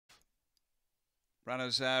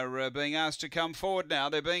Runners are being asked to come forward now.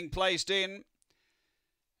 They're being placed in.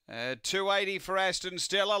 280 for Aston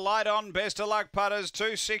Stella. Light on, best of luck putters.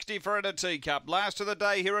 260 for a teacup. Last of the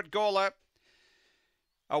day here at Gawler.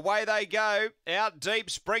 Away they go. Out deep,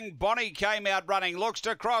 Spring Bonnie came out running. Looks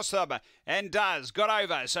to cross them and does. Got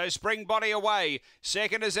over. So Spring Bonnie away.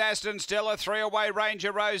 Second is Aston Stella. 3 away,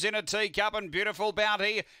 Ranger Rose in a teacup and Beautiful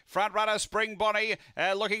Bounty. Front runner Spring Bonnie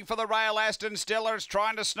looking for the rail. Aston Stella is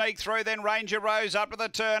trying to sneak through. Then Ranger Rose up to the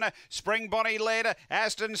turn. Spring Bonnie led.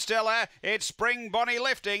 Aston Stella. It's Spring Bonnie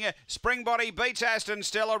lifting. Spring Bonnie beats Aston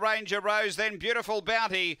Stella. Ranger Rose. Then Beautiful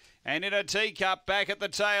Bounty. And in a teacup back at the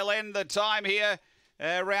tail end. The time here.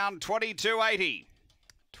 Around 22.80.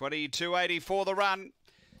 22.80 for the run.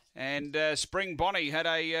 And Spring Bonnie had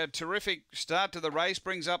a terrific start to the race.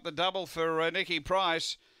 Brings up the double for Nicky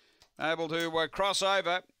Price. Able to cross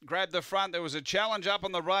over, grab the front. There was a challenge up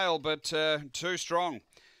on the rail, but too strong.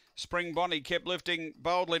 Spring Bonnie kept lifting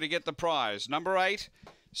boldly to get the prize. Number 8.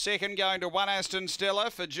 Second going to 1 Aston Stella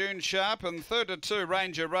for June Sharp. And third to 2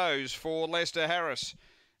 Ranger Rose for Lester Harris.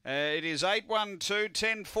 It is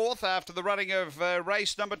 8-1-2-10 fourth after the running of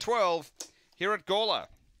race number 12 here at Gawler.